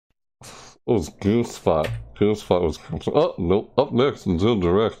was GameSpot. GameSpot was... Oh, nope. Up next, Nintendo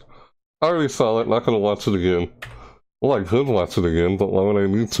Direct. I already saw it, not gonna watch it again. Well, I could watch it again, but why would I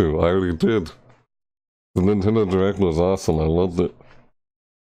need to? I already did. The Nintendo Direct was awesome, I loved it.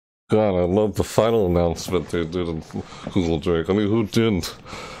 God, I love the final announcement they did in Google Direct. I mean, who didn't?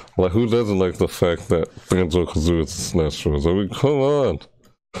 Like, who doesn't like the fact that Banjo-Kazooie is Smash Bros? I mean, come on!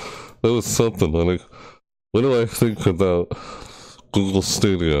 That was something, like, what do I think about Google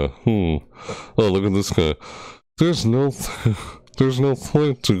Stadia? Oh, look at this guy. There's no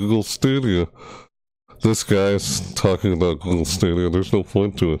point to Google Stadia. This guy's talking about Google Stadia. There's no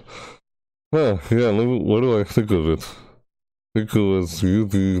point to it. Yeah, what do I think of it? I think it was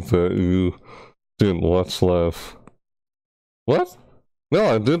UB that you didn't watch live. What?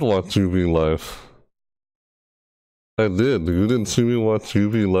 No, I did watch UB live. I did. You didn't see me watch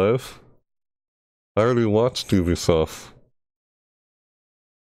UB live? I already watched Ubisoft.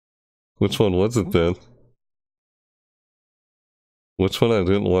 Which one was it then? Which one I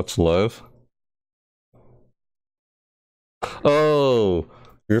didn't watch live? Oh,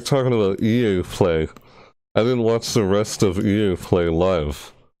 you're talking about EA Play. I didn't watch the rest of EA Play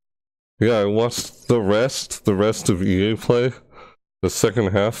live. Yeah, I watched the rest of EA Play. The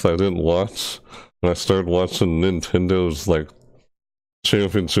second half I didn't watch. And I started watching Nintendo's, like,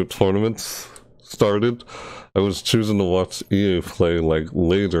 championship tournaments started. I was choosing to watch EA Play, like,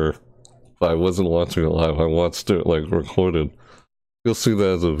 later. But I wasn't watching it live. I watched it, like, recorded. You'll see that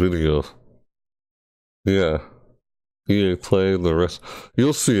as a video. Yeah. EA Play, the rest.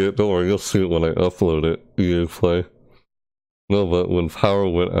 You'll see it, don't worry, you'll see it when I upload it. EA Play. No, but when power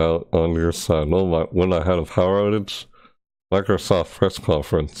went out on your side, no, when I had a power outage, Microsoft press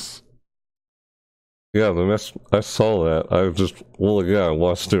conference. Yeah, I saw that. I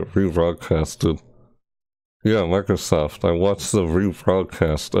watched it rebroadcasted. Yeah, Microsoft. I watched the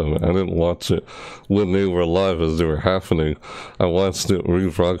rebroadcast of it. I didn't watch it when they were live as they were happening. I watched it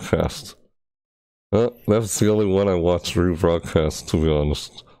rebroadcast. That's the only one I watched rebroadcast, to be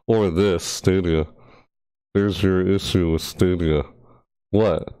honest. Or this, Stadia. There's your issue with Stadia.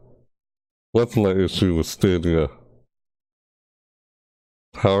 What? What's my issue with Stadia?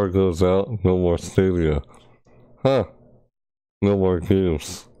 Power goes out, no more Stadia. Huh. No more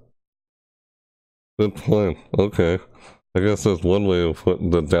games. Good point. Okay. I guess that's one way of putting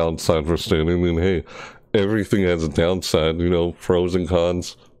the downside for Stadia. I mean, hey, everything has a downside, you know, pros and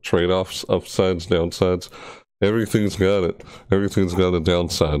cons, trade-offs, upsides, downsides. Everything's got it. Everything's got a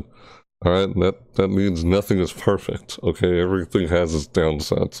downside. Alright, that means nothing is perfect, okay? Everything has its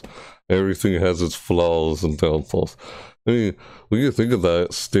downsides. Everything has its flaws and downfalls. I mean, when you think about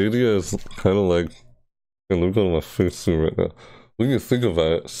it, Stadia is kind of like... And look at my face right now. When you think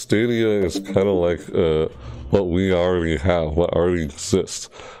about it, Stadia is kind of like what we already have, what already exists.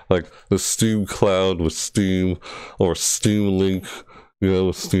 Like the Steam Cloud with Steam, or Steam Link, you know,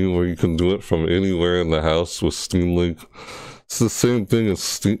 with Steam, where you can do it from anywhere in the house with Steam Link. It's the same thing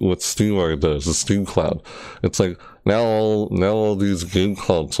as what Steam already does, the Steam Cloud. It's like, now all these game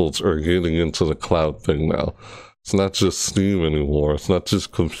consoles are getting into the cloud thing now. It's not just Steam anymore. It's not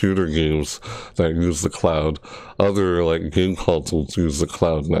just computer games that use the cloud. Other, like, game consoles use the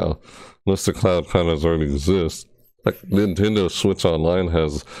cloud now. Unless the cloud kind of already exists. Like, Nintendo Switch Online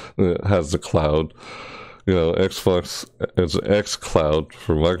has the cloud. You know, Xbox is xCloud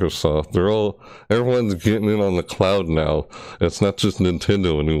for Microsoft. Everyone's getting in on the cloud now. It's not just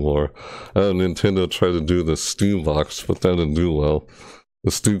Nintendo anymore. Nintendo tried to do the Steam box, but that didn't do well. The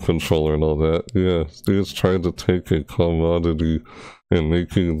Steam controller and all that. Yeah, Steam's trying to take a commodity and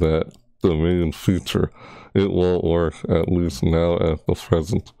making that the main feature. It won't work, at least now at the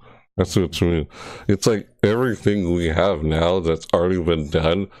present. That's what you mean. It's like everything we have now that's already been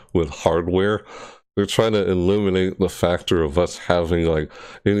done with hardware, they're trying to eliminate the factor of us having like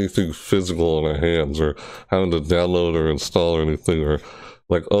anything physical in our hands, or having to download or install or anything, or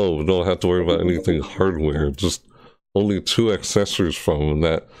like, oh, we don't have to worry about anything hardware, just only 2 accessories from them,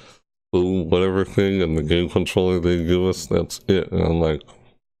 that boom, whatever thing, and the game controller they give us, that's it. And I'm like,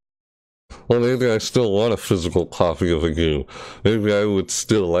 well, maybe I still want a physical copy of a game. Maybe I would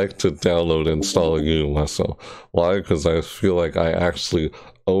still like to download and install a game myself. Why? Because I feel like I actually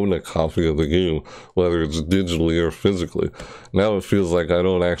own a copy of the game, whether it's digitally or physically. Now it feels like I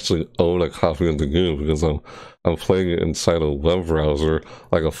don't actually own a copy of the game because I'm playing it inside a web browser,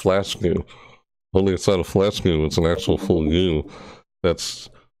 like a Flash game. Only inside a Flash game, it's an actual full game that's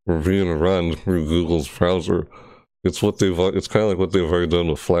being run through Google's browser. It's kind of like what they've already done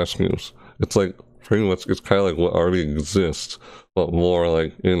with Flash games. It's like, pretty much, it's kind of like what already exists, but more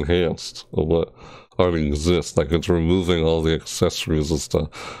like enhanced of what already exist. Like, it's removing all the accessories and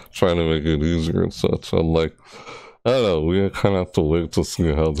stuff, trying to make it easier and such. I'm like, I don't know, we kind of have to wait to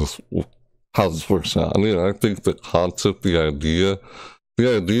see how this works out. I mean, I think the concept, the idea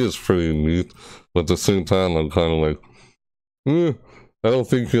is pretty neat, but at the same time, I'm kind of like, I don't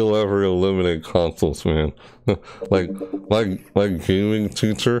think he'll ever eliminate consoles, man. Like, my gaming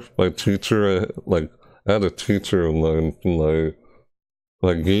teacher, like, I had a teacher in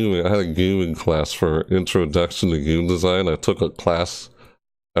like gaming. I had a gaming class for introduction to game design. I took a class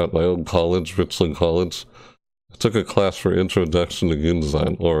at my own college, Richland College. I took a class for introduction to game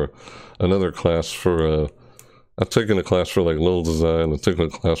design, or another class for, I've taken a class for like level design, I've taken a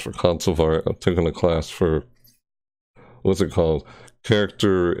class for concept art, I've taken a class for, what's it called?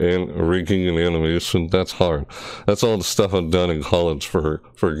 Character and rigging and animation. That's hard. That's all the stuff I've done in college for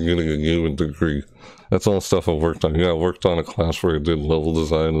getting a gaming degree. That's all the stuff I've worked on. Yeah, I worked on a class where I did level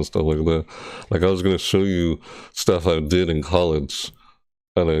design and stuff like that. Like, I was going to show you stuff I did in college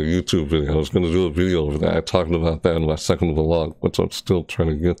on a YouTube video. I was going to do a video over that. I talked about that in my second vlog, which I'm still trying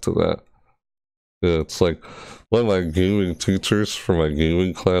to get to that. Yeah, it's like one of my gaming teachers for my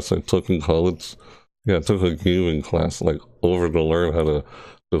gaming class I took in college. Yeah, I took a gaming class, like, over to learn how to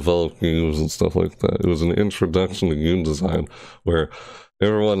develop games and stuff like that. It was an introduction to game design, where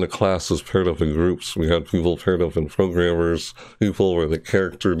everyone in the class was paired up in groups. We had people paired up in programmers, people were the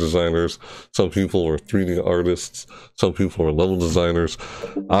character designers, some people were 3D artists, some people were level designers.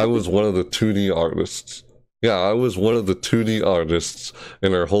 I was one of the 2D artists. Yeah, I was one of the 2D artists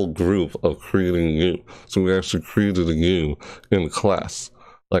in our whole group of creating a game. So we actually created a game in class.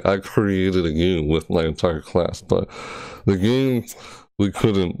 Like, I created a game with my entire class, but the game, we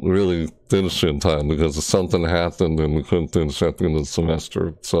couldn't really finish in time because something happened and we couldn't finish at the end of the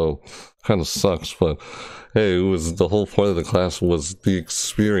semester. So, kind of sucks, but hey, it was the whole point of the class was the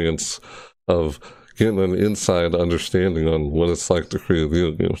experience of getting an inside understanding on what it's like to create a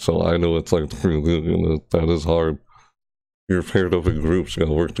video game. So I know it's like to create a video game. That is hard. You're paired up in groups. You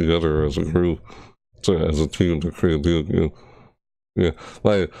gotta work together as a group, as a team to create a video game. Yeah,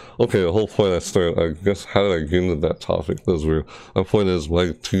 okay, the whole point I guess, how did I get into that topic? That was weird. My point is,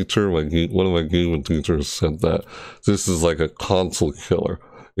 my teacher, one of my gaming teachers said that this is like a console killer.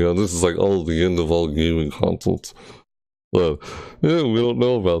 You know, this is like, oh, the end of all gaming consoles. But, yeah, we don't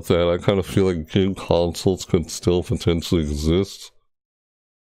know about that. I kind of feel like game consoles could still potentially exist.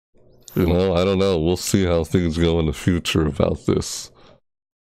 You know, I don't know. We'll see how things go in the future about this.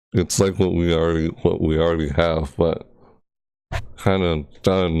 It's like what we already have, but kind of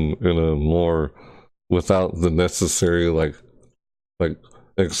done in a more without the necessary like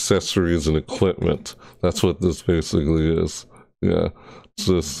accessories and equipment. That's what this basically is. Yeah, it's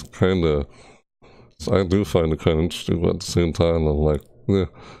just kind of, I do find it kind of interesting, but at the same time I'm like, yeah,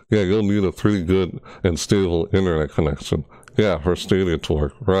 you'll need a pretty good and stable internet connection. Yeah, for Stadia to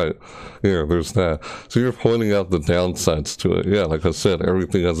work, right. Yeah, there's that. So you're pointing out the downsides to it. Yeah, like I said,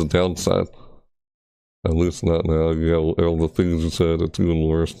 everything has a downside. At least not now. Yeah, all the things you said, it's even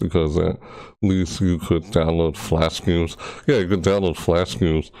worse because at least you could download Flash games. Yeah, you could download Flash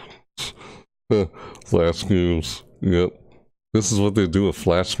games. Flash games, yep. This is what they do with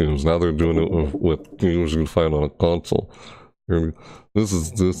Flash games. Now they're doing it with games you can find on a console. The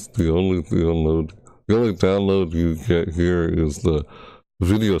only download you get here is the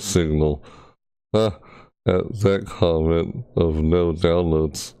video signal. At that comment of no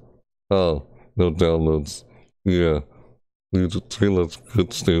downloads. Oh. No downloads. Yeah. That's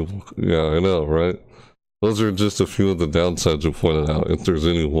good stable. Yeah, I know, right? Those are just a few of the downsides you pointed out, if there's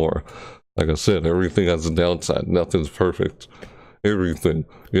any more. Like I said, everything has a downside. Nothing's perfect. Everything.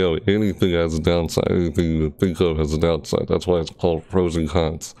 You know, anything has a downside. Anything you think of has a downside. That's why it's called pros and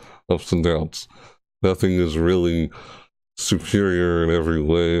cons. Ups and downs. Nothing is really superior in every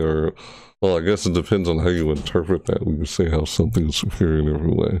way, or, well, I guess it depends on how you interpret that when you say how something is superior in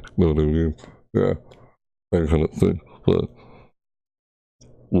every way. You know what I mean? Yeah, that kind of thing. But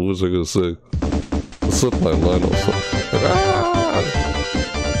what was I gonna say? I slipped my line off.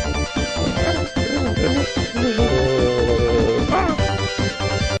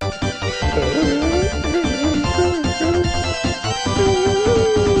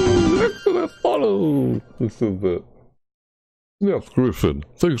 Follow. This is it. Yes, Griffin.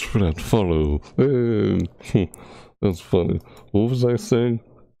 Thanks for that follow. Hey. That's funny. What was I saying?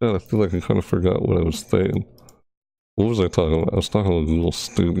 God, I feel like I kind of forgot what I was saying. What was I talking about? I was talking about Google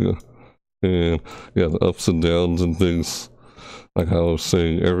Stadia. And, yeah, the ups and downs and things. Like I was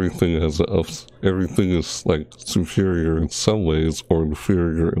saying, everything everything is like superior in some ways or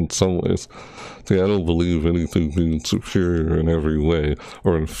inferior in some ways. See, I don't believe anything being superior in every way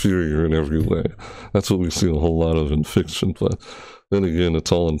or inferior in every way. That's what we see a whole lot of in fiction, but then again,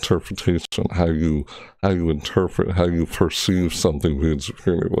 it's all interpretation, how you interpret, how you perceive something being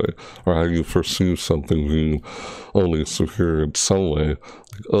superior in a way, or how you perceive something being only superior in some way.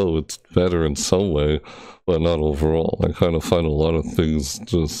 Like, oh, it's better in some way, but not overall. I kind of find a lot of things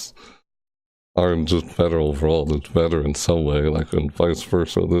just aren't just better overall, it's better in some way, like, and vice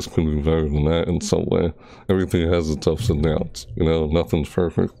versa. This can be better than that in some way. Everything has its ups and downs, you know, nothing's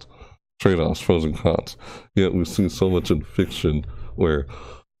perfect. Trade-offs, pros and cons. Yet we see so much in fiction where,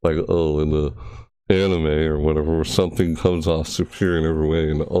 like, oh, in the anime or whatever, where something comes off superior in every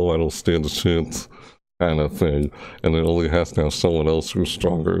way, and oh, I don't stand a chance, kind of thing, and it only has to have someone else who's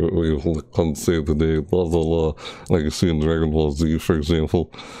stronger who will come save the day, blah, blah, blah. Like you see in Dragon Ball Z, for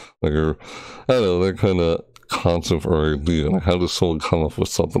example. Like, or, I don't know, that kind of concept or idea. Like, how does someone come up with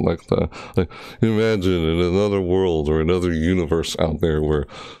something like that? Like, imagine in another world or another universe out there where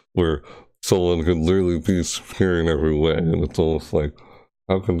someone could literally be superior in every way, and it's almost like,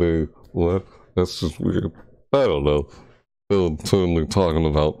 how can they, what? That's just weird. I don't know. Still totally talking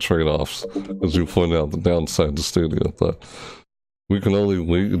about trade-offs, as you pointed out, the downside to Stadia, but we can only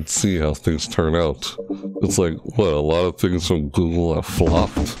wait and see how things turn out. It's like, what, a lot of things from Google have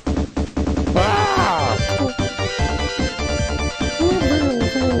flopped? Ah!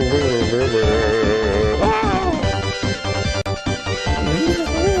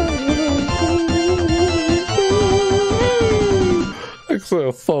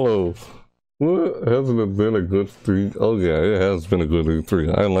 Except follow. What? Hasn't it been a good 3? Oh yeah, it has been a good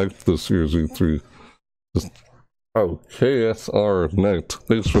E3. I liked this year's E3. Just, oh, KSR Knight.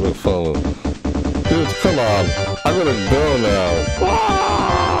 Thanks for the follow. Dude, come on. I'm gonna go now.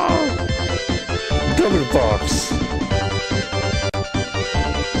 Ah! Gummy box.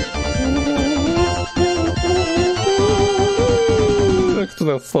 Thanks for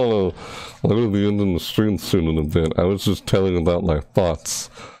that follow. I'm gonna be ending the stream soon in a bit. I was just telling about my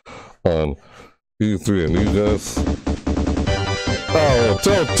thoughts on E3 and you guys. Oh,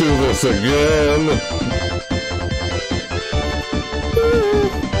 don't do this again!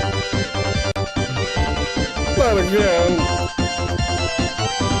 Not again!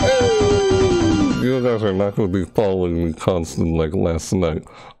 You guys are not going to be following me constant like last night,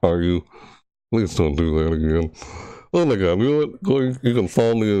 are you? Please don't do that again. Oh my god, you know what? You can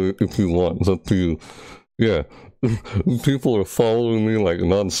follow me if you want. It's up to you. Yeah. People are following me like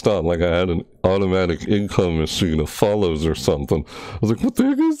non-stop, like I had an automatic income machine of follows or something. I was like, what the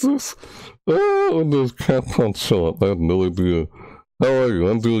heck is this? Ah, when those Capcom show up, I had no idea. How are you?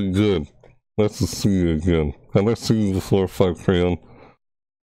 I'm doing good. Nice to see you again. Have I seen you before, 5 Crayon?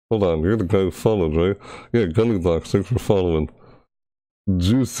 Hold on, you're the guy who followed, right? Yeah, Gunny Box, thanks for following.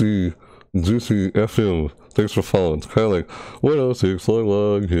 Juicy FM, thanks for following. It's kind of like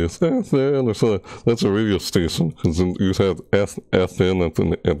 106.1 Kiss FM or something. That's a radio station, because you have FM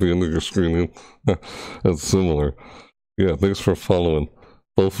at the end of your screen. That's similar. Yeah, thanks for following.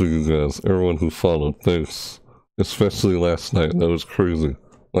 Both of you guys, everyone who followed, thanks. Especially last night, that was crazy.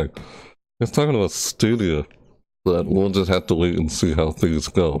 Like, it's talking about Stadia, but we'll just have to wait and see how things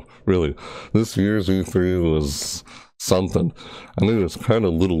go. Really, this year's E3 was something. I think it's kind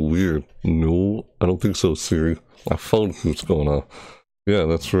of a little weird. No, I don't think so, Siri. My phone keeps going off. Yeah,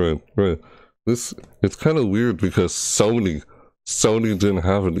 that's right. Right. It's kind of weird because Sony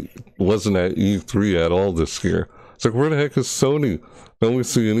wasn't at E3 at all this year. It's like, where the heck is Sony? Don't we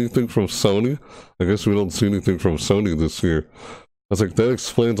see anything from Sony? I guess we don't see anything from Sony this year. I was like, that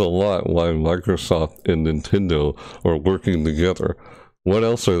explains a lot why Microsoft and Nintendo are working together. What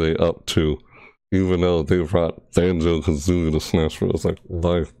else are they up to? Even though they brought Banjo-Kazooie to Smash Bros. Like,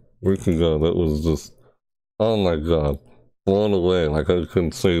 my freaking god, that was just, oh my god, blown away. Like, I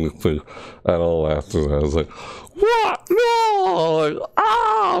couldn't say anything at all after that. I was like, what? No! Like,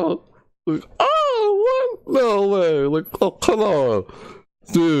 oh! Like, oh, what? No way! Like, oh, come on!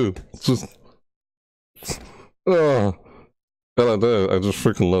 Dude, just, oh. God, I just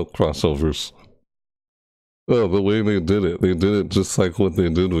freaking love crossovers. Oh, the way they did it just like what they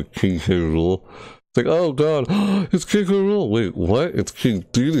did with King K. Rool. It's like, oh god, it's King K. Rool. Wait, what? It's King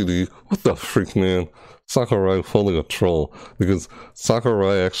Dedede? What the freak, man? Sakurai pulling a troll, because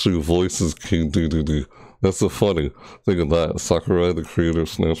Sakurai actually voices King Dedede. That's the funny thing of that. Sakurai, the creator of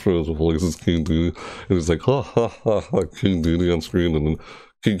Smash Bros., voices King Dedede, and he's like, ha ha ha ha, King Dedede on screen, and then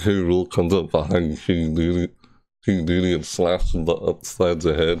King K. Rool comes up behind King Dedede and slaps him upside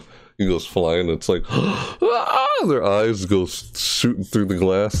the head. he goes flying. It's like, ah, their eyes go shooting through the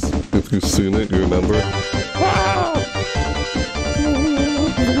glass. If you've seen it, you remember.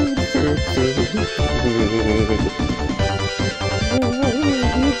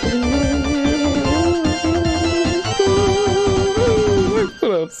 Thanks for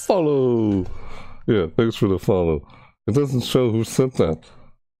that follow. Yeah, thanks for the follow. It doesn't show who sent that.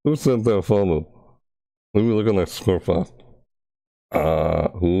 Who sent that follow? Let me look at my score file.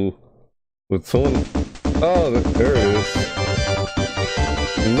 Who? With someone? Oh, there it is.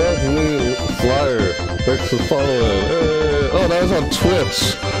 Lovely Flyer. Thanks for following. Hey. Oh, that was on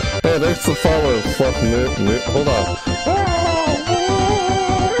Twitch. Hey, thanks for following. Fluff Nick. Hold on.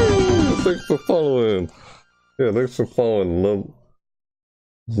 Thanks for following. Yeah, thanks for following.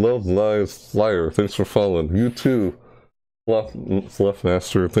 Love Lies Flyer. Thanks for following. You too. Fluff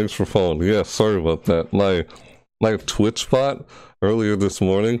Master. Thanks for following. Yeah, sorry about that. My Twitch bot earlier this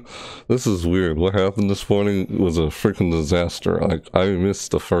morning. This is weird. What happened this morning was a freaking disaster. Like, I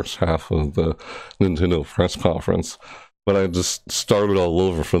missed the first half of the Nintendo press conference, but I just started all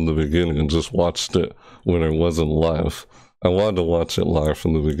over from the beginning and just watched it when it wasn't live. I wanted to watch it live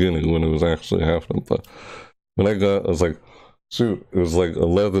from the beginning when it was actually happening, but when I was like, shoot, it was like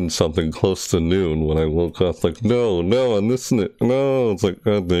 11 something, close to noon when I woke up. Like, no, I'm missing it. No, it's like,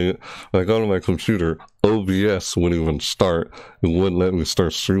 god dang it. When I got on my computer, OBS wouldn't even start. It wouldn't let me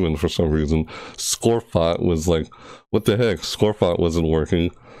start streaming for some reason. Scorepot was like, what the heck? Scorepot wasn't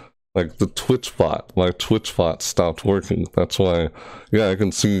working. Like the Twitch bot, my Twitch bot stopped working. That's why, yeah, I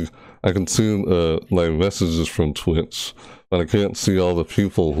can see my messages from Twitch, but I can't see all the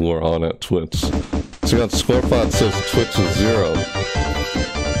people who are on at Twitch. See, on Scorepot says Twitch is 0.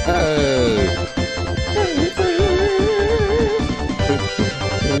 Hey!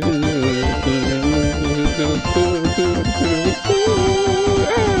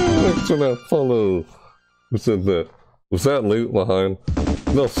 Thanks for that follow. Who said that? Was that late behind?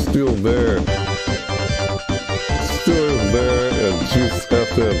 No, still there. Still there, and Juice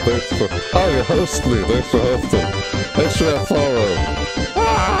FM. Thanks for... Oh, you host me. Thanks for hosting. Thanks for that follow.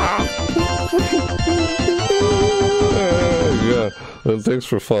 Yeah, and thanks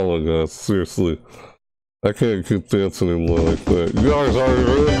for following us. Seriously. I can't keep dancing anymore like that. You guys already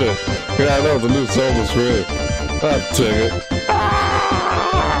ruined it. Yeah, I know, the new song was great. God dang it.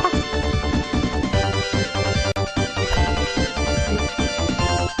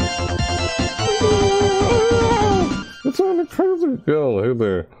 It's only crazy. Yo, hey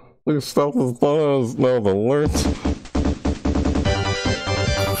there. Please stop with buzz. Now the alerts.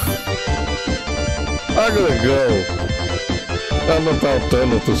 I gotta go. I'm about done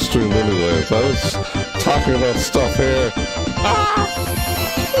with the stream anyways. I was talking about stuff here.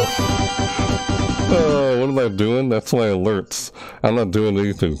 What am I doing? That's my alerts. I'm not doing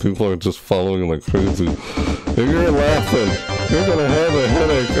anything. People are just following like crazy. If you're laughing, you're gonna have a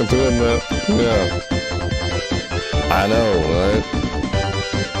headache of doing that. Yeah. I know, right?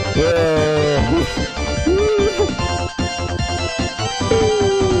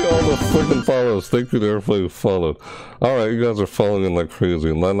 All the freaking follows. Thank you to everybody who followed. Alright, you guys are following like crazy.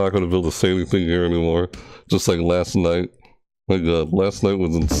 I'm not going to be able to say anything here anymore. Just like last night. My god, last night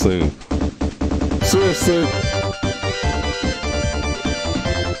was insane. Seriously.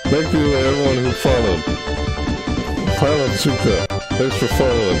 Thank you to everyone who followed. Pilot Chica, thanks for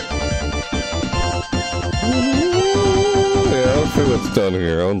following. Yeah, I'm pretty much done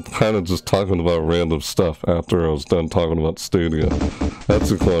here. I'm kind of just talking about random stuff after I was done talking about Stadia. That's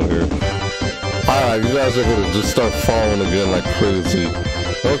the fun here. Alright, you guys are gonna just start following again like crazy.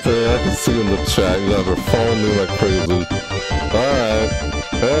 Okay, I can see in the chat, you guys are following me like crazy. Alright,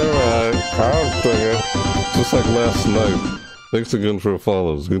 I'll take it. Just like last night. Thanks again for the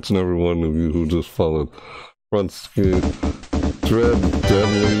follows. Each and every one of you who just followed. Front skate. Dread,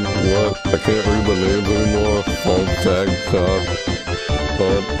 Deadly, what? I can't read the names anymore. Fog Tag, God.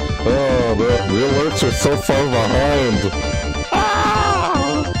 Oh, the alerts are so far behind.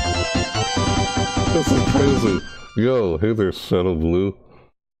 Ah! This is crazy. Yo, hey there, Shadow Blue.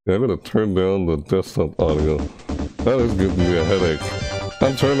 Yeah, I'm gonna turn down the desktop audio. That is giving me a headache.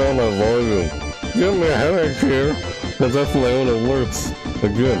 I'm turning down my volume. Giving me a headache here. And that's my own alerts.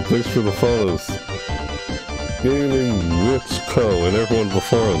 Again, thanks for the follows. Gaming Witch Co. and everyone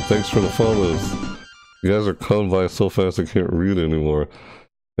before him, thanks for the follows. You guys are coming by so fast I can't read anymore.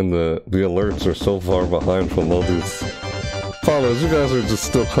 And the alerts are so far behind from all these follows. You guys are just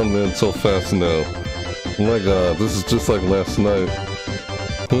still coming in so fast now. Oh my god, this is just like last night.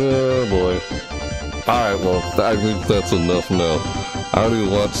 Oh boy. Alright, well, I think that's enough now. I already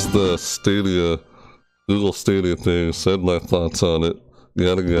watched the Stadia, Google Stadia thing, said my thoughts on it.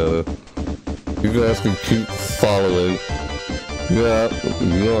 Yada yada. You guys can keep following. Yeah,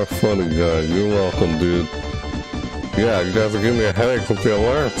 you are a funny guy. You're welcome, dude. Yeah, you guys are giving me a headache with the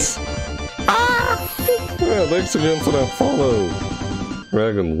alerts. Ah! Yeah, thanks again for that follow.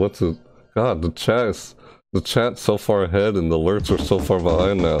 Dragon, what's it? God, the chat's so far ahead and the alerts are so far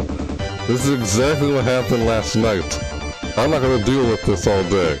behind now. This is exactly what happened last night. I'm not gonna deal with this all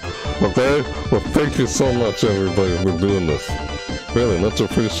day. Okay? Well, thank you so much, everybody, for doing this. Really, much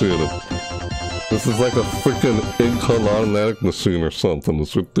appreciated. This is like a freaking income automatic machine or something.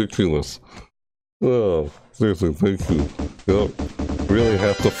 It's ridiculous. Oh, seriously, thank you. You don't really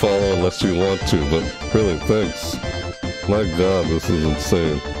have to follow unless you want to, but really, thanks. My god, this is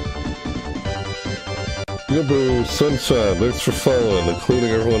insane. Yaboo, Sunshine, thanks for following,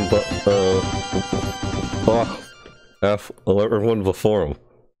 including everyone everyone before him.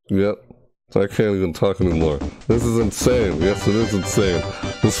 Yep. I can't even talk anymore. This is insane. Yes, it is insane.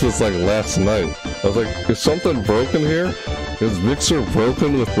 This was like last night. I was like, is something broken here? Is Mixer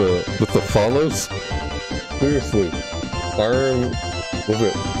broken with the follows? Seriously. Was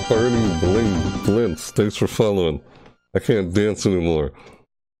it 30 Blints? Thanks for following. I can't dance anymore.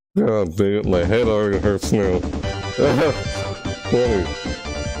 God dang it, my head already hurts now. Funny.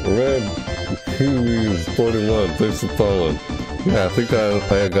 Red Kiwis 41, thanks for following. Yeah, I think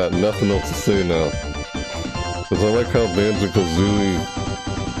I got nothing else to say now. Because I like how Banjo-Kazooie,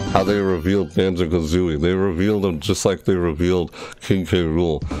 how they revealed Banjo-Kazooie. They revealed him just like they revealed King K.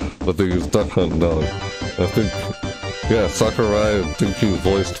 Rool, but they used Duck Hunt Dog. I think, yeah, Sakurai, I think he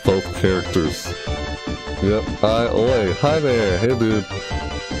voiced both characters. Yep, oi, hi there, hey dude.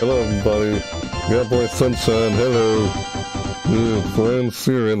 Hello everybody. Yeah, boy Sunshine, hello. Yeah, friend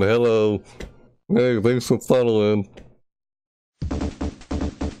Siren, hello. Hey, thanks for following.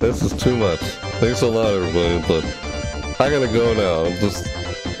 This is too much. Thanks a lot, everybody, but I gotta go now.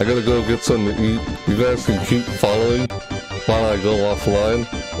 I gotta go get something to eat. You guys can keep following while I go offline.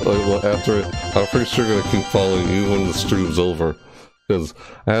 After it, I'm pretty sure gonna keep following even when the stream's over. Because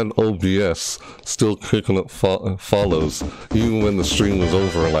I had OBS still kicking up follows even when the stream was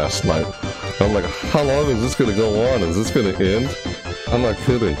over last night. I'm like, how long is this gonna go on? Is this gonna end? I'm not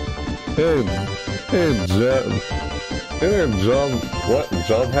kidding. Hey, Job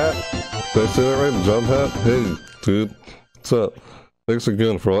Hat? Did I say that right? Job Hat? Hey, dude. What's up? Thanks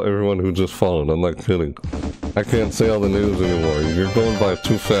again for everyone who just followed. I'm not kidding. I can't say all the names anymore. You're going by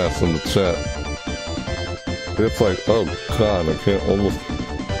too fast in the chat. It's like, oh god, I feel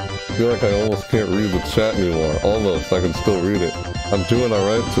like I almost can't read the chat anymore. Almost, I can still read it. I'm doing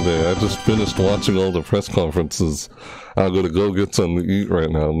alright today. I just finished watching all the press conferences. I'm gonna go get something to eat right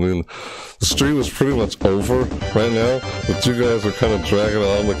now. I mean, the stream is pretty much over right now, but you guys are kind of dragging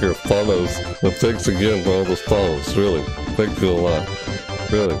on with your follows. But thanks again for all those follows, really. Thank you a lot.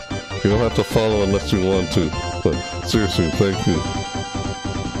 Really. You don't have to follow unless you want to, but seriously, thank you.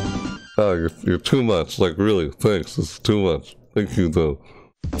 Oh, you're too much, like really, thanks, it's too much. Thank you though.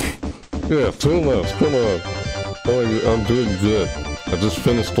 Yeah, too much, come on. Oh, I'm doing good. I just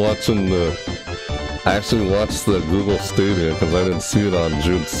finished watching I actually watched the Google Stadia because I didn't see it on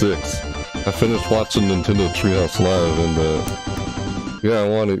June 6th. I finished watching Nintendo Treehouse Live and yeah, I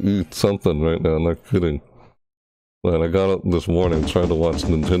want to eat something right now, I'm not kidding. But I got up this morning trying to watch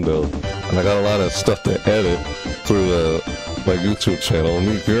Nintendo, and I got a lot of stuff to edit through my YouTube channel. And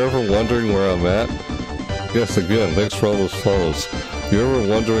if you're ever wondering where I'm at, yes, again, thanks for all those follows. If you're ever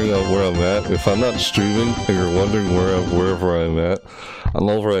wondering where I'm at, if I'm not streaming and you're wondering wherever I'm at, I'm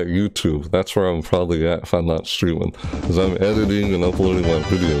over at YouTube. That's where I'm probably at if I'm not streaming, because I'm editing and uploading my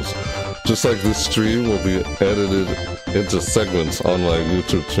videos. Just like this stream will be edited into segments on my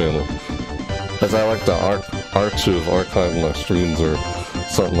YouTube channel. As I like to archive my streams or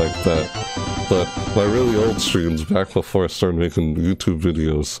something like that. But my really old streams, back before I started making YouTube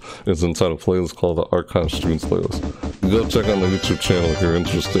videos, is inside a playlist called the Archive Streams playlist. Go check out my YouTube channel if you're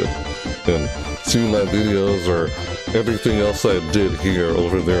interested in seeing my videos or everything else I did here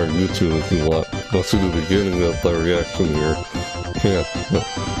over there on YouTube if you want. Go see the beginning of my reaction here. Yeah, but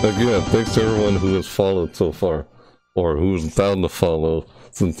again, thanks to everyone who has followed so far, or who's bound to follow,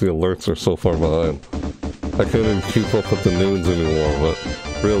 since the alerts are so far behind. I can't even keep up with the names anymore,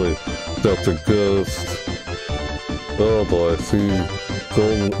 but really, Delta Ghost, oh boy, I see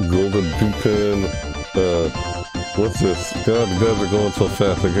Golden Beacon, what's this? God, the guys are going so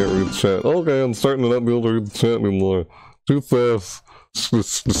fast, I can't read the chat. Okay, I'm starting to not be able to read the chat anymore. Too fast. The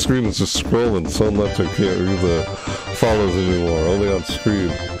screen is just scrolling so much I can't read the follows anymore, only on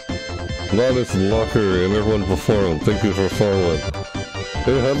screen. Modest Locker and everyone before him, thank you for following.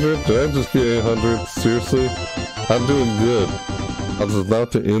 800? Did I just get 800? Seriously? I'm doing good. I was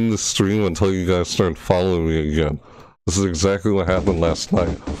about to end the stream until you guys started following me again. This is exactly what happened last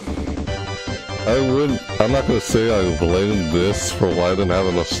night. I'm not gonna say I blame this for why I didn't have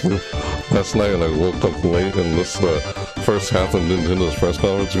enough sleep last night and I woke up late and missed the first half of Nintendo's press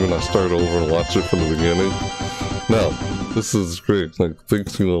conference when I started over and watched it from the beginning. No, this is great. Like,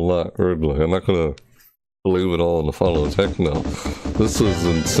 thanks you a lot, Erdley. I'm not gonna blame it all on the followers. Heck no. This is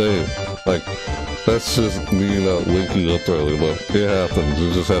insane. Like, that's just me not waking up early. Look, it happens.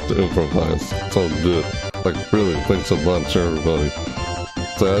 You just have to improvise. It's all good. Like, really, thanks a bunch, everybody.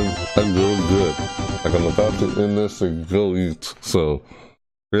 So I'm doing good. Like, I'm about to end this and go eat. So,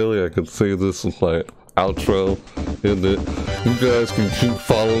 really, I could say this is my outro. End it. You guys can keep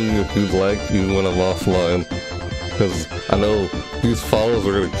following me if you'd like, even when I'm offline. Because I know these follows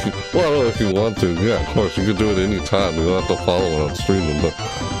are going to keep... Well, I don't know if you want to. Yeah, of course, you can do it anytime. You don't have to follow when I'm streaming. But,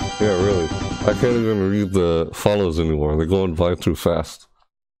 yeah, really. I can't even read the follows anymore. They're going by too fast.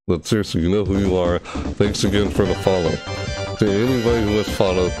 But seriously, you know who you are. Thanks again for the follow. To anybody who has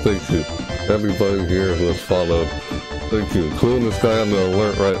followed, thank you. Everybody here who has followed, thank you. Including this guy on the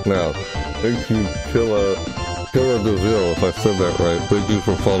alert right now. Thank you, Killa DeVille, if I said that right. Thank you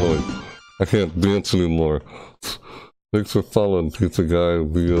for following. I can't dance anymore. Thanks for following, Pizza Guy,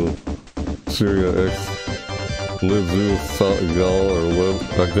 Leo, Syria X, Lizu, Salt Y'all, or Lib.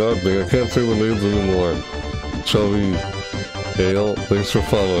 My god dang, I can't say the names anymore. Chubby Hale, thanks for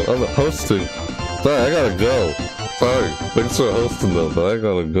following. I'm hosting. Sorry, I gotta go. Sorry, thanks for hosting though, but I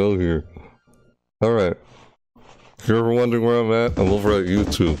gotta go here. Alright. If you're ever wondering where I'm at, I'm over at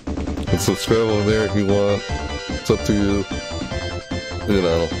YouTube. And subscribe over there if you want. It's up to you. You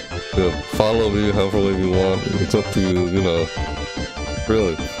know, follow me however way you want. It's up to you, you know.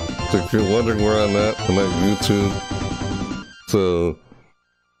 Really. So if you're wondering where I'm at YouTube. So,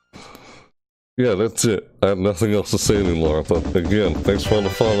 yeah, that's it. I have nothing else to say anymore. But again, thanks for all the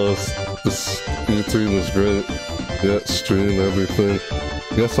follows. This YouTube is great. Yeah, stream everything.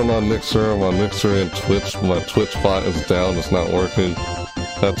 Yes, I'm on Mixer. I'm on Mixer and Twitch. My Twitch bot is down. It's not working.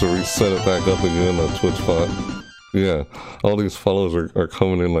 I have to reset it back up again, that Twitch bot. Yeah, all these follows are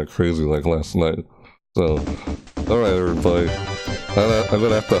coming in like crazy like last night. So, alright everybody. I'm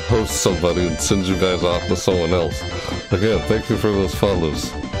gonna have to host somebody and send you guys off to someone else. Again, thank you for those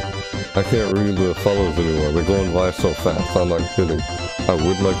follows. I can't read the follows anymore. They're going by so fast. I'm not kidding. I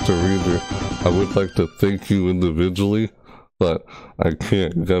would like to read your... I would like to thank you individually, but I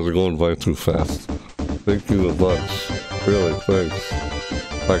can't. You guys are going by too fast. Thank you a bunch. Really, thanks.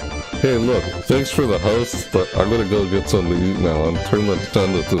 Like, hey, look, thanks for the host, but I'm gonna go get something to eat now. I'm pretty much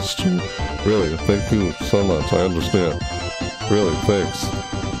done with this stream. Really, thank you so much. I understand. Really, thanks.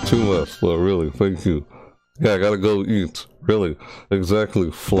 Too much, but really, thank you. Yeah, I gotta go eat. Really, exactly,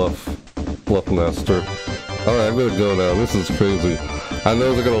 Fluff Master. Alright, I'm gonna go now. This is crazy. I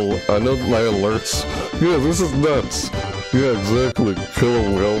know I know my alerts. Yeah, this is nuts. Yeah, exactly.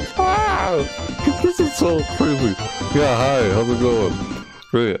 Kill Will. Ah! This is so crazy. Yeah, hi, how's it going?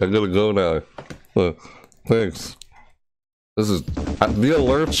 Great, I gotta go now. Thanks. This is... the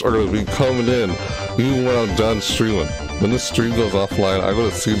alerts are gonna be coming in even when I'm done streaming. When this stream goes offline, I'm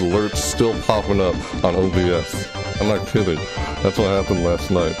gonna see the alerts still popping up on OBS. I'm not kidding. That's what happened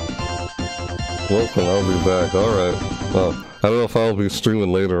last night. Welcome, I'll be back. Alright. I don't know if I'll be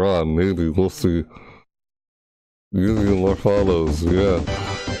streaming later on. Maybe. We'll see. Using more follows. Yeah.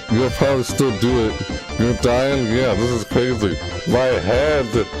 You'll probably still do it. You're dying? Yeah, this is crazy. My head,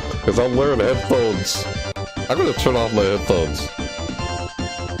 because I'm wearing headphones. I'm gonna turn off my headphones.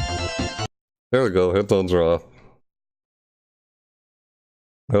 There we go, headphones are off.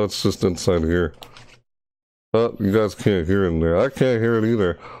 Now it's just inside here. Oh, you guys can't hear in there. I can't hear it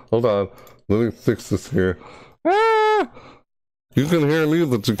either. Hold on, let me fix this here. Ah! You can hear me,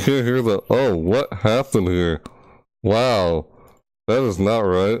 but you can't hear the... Oh, what happened here? Wow, that is not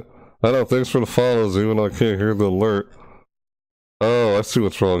right. I know, thanks for the follows, even though I can't hear the alert. Oh, I see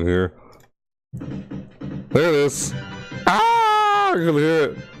what's wrong here. There it is. Ah! You can hear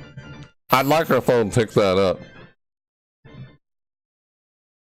it. My microphone picked that up.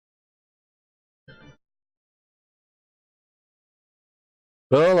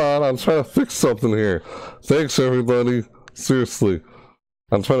 Hold on, I'm trying to fix something here. Thanks, everybody. Seriously.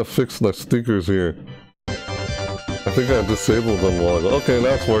 I'm trying to fix my speakers here. I think I disabled them a while ago. Okay, now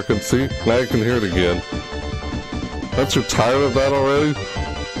it's working. See? Now you can hear it again. Aren't you tired of that already?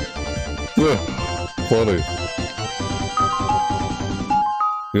 Yeah. Funny.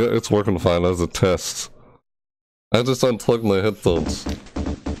 Yeah, it's working fine as a test. I just unplugged my headphones.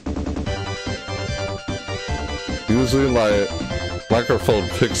 Usually my microphone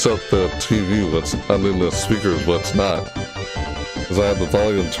picks up the TV, the speakers, but it's not. because I had the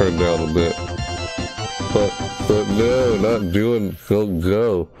volume turned down a bit. But no, not doing, don't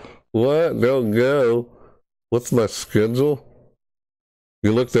go. What? Don't go. What's my schedule?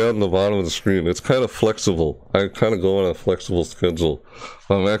 You look down at the bottom of the screen. It's kind of flexible. I kind of go on a flexible schedule.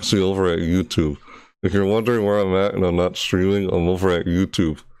 I'm actually over at YouTube. If you're wondering where I'm at and I'm not streaming, I'm over at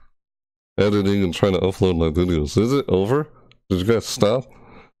YouTube. Editing and trying to upload my videos. Is it over? Did you guys stop? Is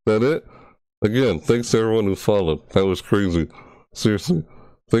that it? Again, thanks to everyone who followed. That was crazy. Seriously.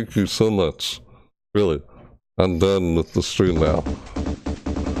 Thank you so much. Really. I'm done with the stream now.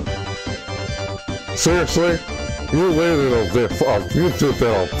 Seriously? You waited on this. Oh, you did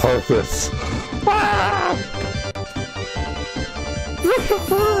that on purpose. Ah!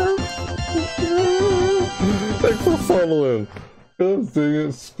 Thanks for following. God dang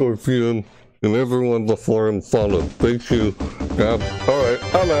it, Scorpion. And everyone before him followed. Thank you. God. Alright,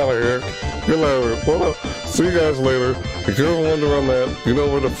 I'm out of here. Good night. Well, see you guys later. If you ever wonder where I'm at, you know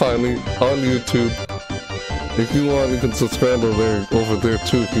where to find me on YouTube. If you want, you can subscribe over there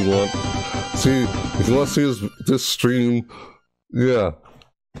too if you want. See, if you want to see this stream, yeah.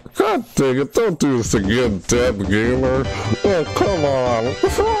 God dang it, don't do this again, dead gamer. Oh, come on.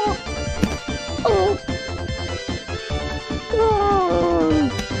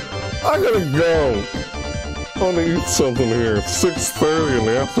 I gotta go. I want to eat something here. It's 6:30 in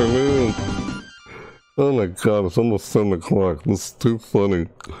the afternoon. Oh my god, it's almost 7 o'clock. This is too funny.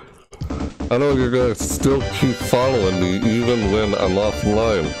 I know you're gonna still keep following me even when I'm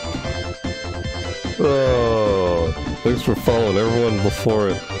offline. Oh, thanks for following everyone before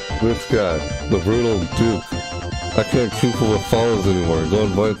it. This guy, the brutal Duke. I can't keep up with follows anymore.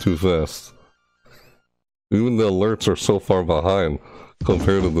 Going by too fast. Even the alerts are so far behind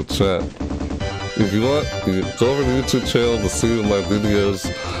compared to the chat. If you want, you can go over to the YouTube channel to see my videos,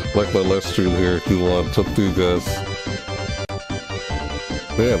 like my live stream here if you want. It's up to you guys.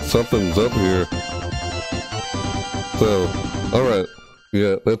 Man, something's up here. So, alright.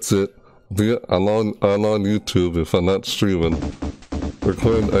 Yeah, that's it. I'm on YouTube if I'm not streaming. I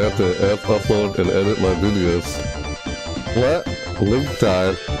have to upload and edit my videos. What? Link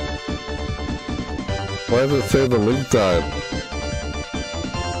died. Why does it say the link died?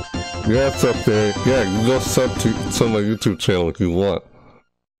 Yeah, it's up there. Yeah, you can go sub to my YouTube channel if you want.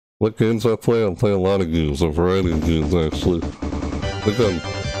 What games I play? I play a lot of games, a variety of games actually. I think I'm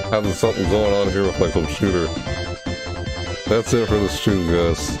having something going on here with my computer. That's it for the stream,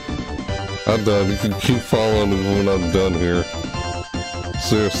 guys. I'm done. You can keep following me when I'm done here.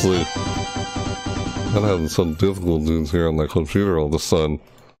 Seriously. I'm having some difficulties here on my computer all of a sudden.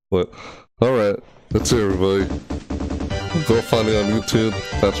 But, alright. That's it, everybody. Go find me on YouTube.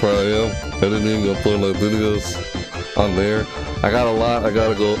 That's where I am. Editing, uploading my videos on there. I got a lot I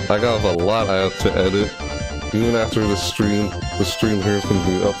have to edit. Even after the stream here is going to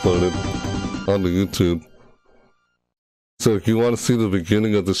be uploaded onto YouTube. So if you want to see the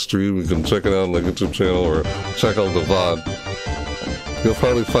beginning of the stream, you can check it out on my YouTube channel or check out the VOD. You'll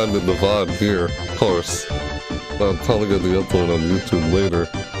probably find the VOD here, of course. But I'm probably going to be uploaded on YouTube later.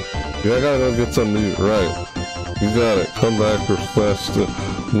 Yeah, I gotta go get something to eat, right. You got it. Come back, refreshed.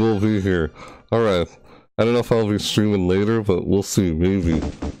 We'll be here. Alright. I don't know if I'll be streaming later, but we'll see, maybe.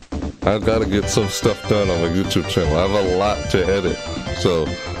 I've got to get some stuff done on my YouTube channel. I have a lot to edit, so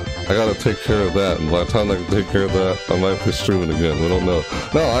I gotta take care of that, and by the time I can take care of that, I might be streaming again. We don't know.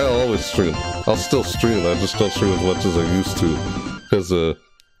 No, I always stream. I'll still stream. I just don't stream as much as I used to, because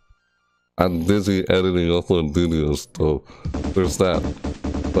I'm busy editing, uploading videos, so there's that.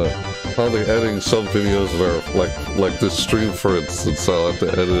 But I'll be editing some videos that are like this stream, for instance, so I'll have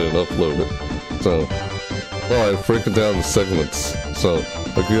to edit and upload it. So, alright, breaking down the segments. So,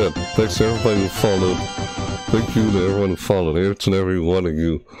 again, thanks to everybody who followed. Thank you to everyone who followed, each and every one of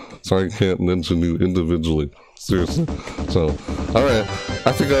you. Sorry I can't mention you individually. Seriously. So, alright,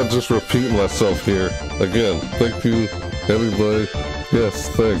 I think I'll just repeat myself here. Again, thank you, everybody. Yes,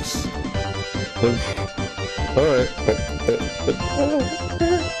 thanks. Alright.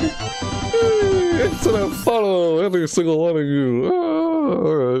 Excellent follow every single one of you. Oh,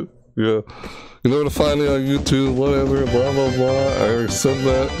 alright. Yeah. You know where to find me on YouTube, whatever, blah blah blah. I already said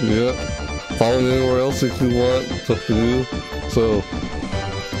that, yeah. Follow me anywhere else if you want. It's up to you. So,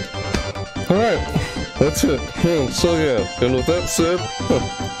 alright. That's it. So yeah, and with that said,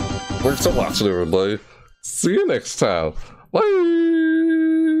 thanks for watching, everybody. See you next time. Bye!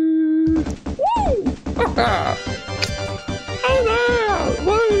 Woo! Haha!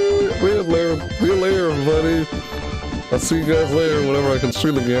 See you later, everybody. I'll see you guys later whenever I can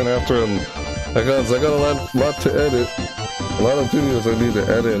stream again after I got a lot to edit. A lot of videos I need to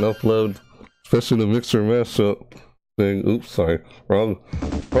edit and upload, especially the mixer mashup. thing. Oops, sorry. Wrong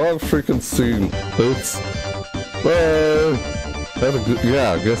freaking scene. Oops. Bye!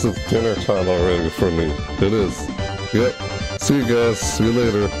 Yeah, I guess it's dinner time already for me. It is. Yep. See you guys. See you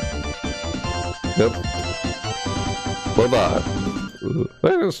later. Yep. Bye-bye.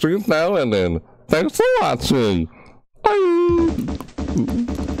 There's streams now and then. Thanks for watching. Bye!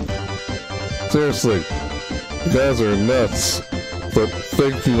 Seriously, you guys are nuts. But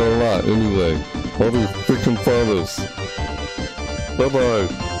thank you a lot anyway. All these freaking photos. Bye-bye.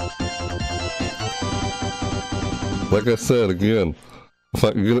 Like I said again,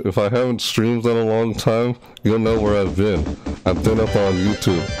 if I haven't streamed in a long time, you'll know where I've been. I've been up on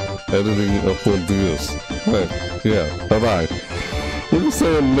YouTube, editing and upload videos. Right, yeah, bye-bye. What are you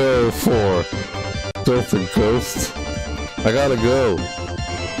saying no for? Delta Ghost? I gotta go.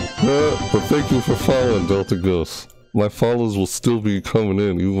 But thank you for following, Delta Ghost. My follows will still be coming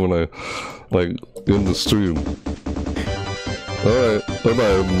in even when I, like, end the stream. Alright, bye-bye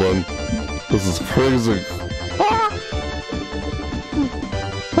everyone. This is crazy.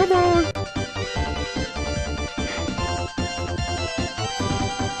 Bye-bye!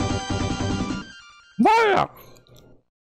 Bye!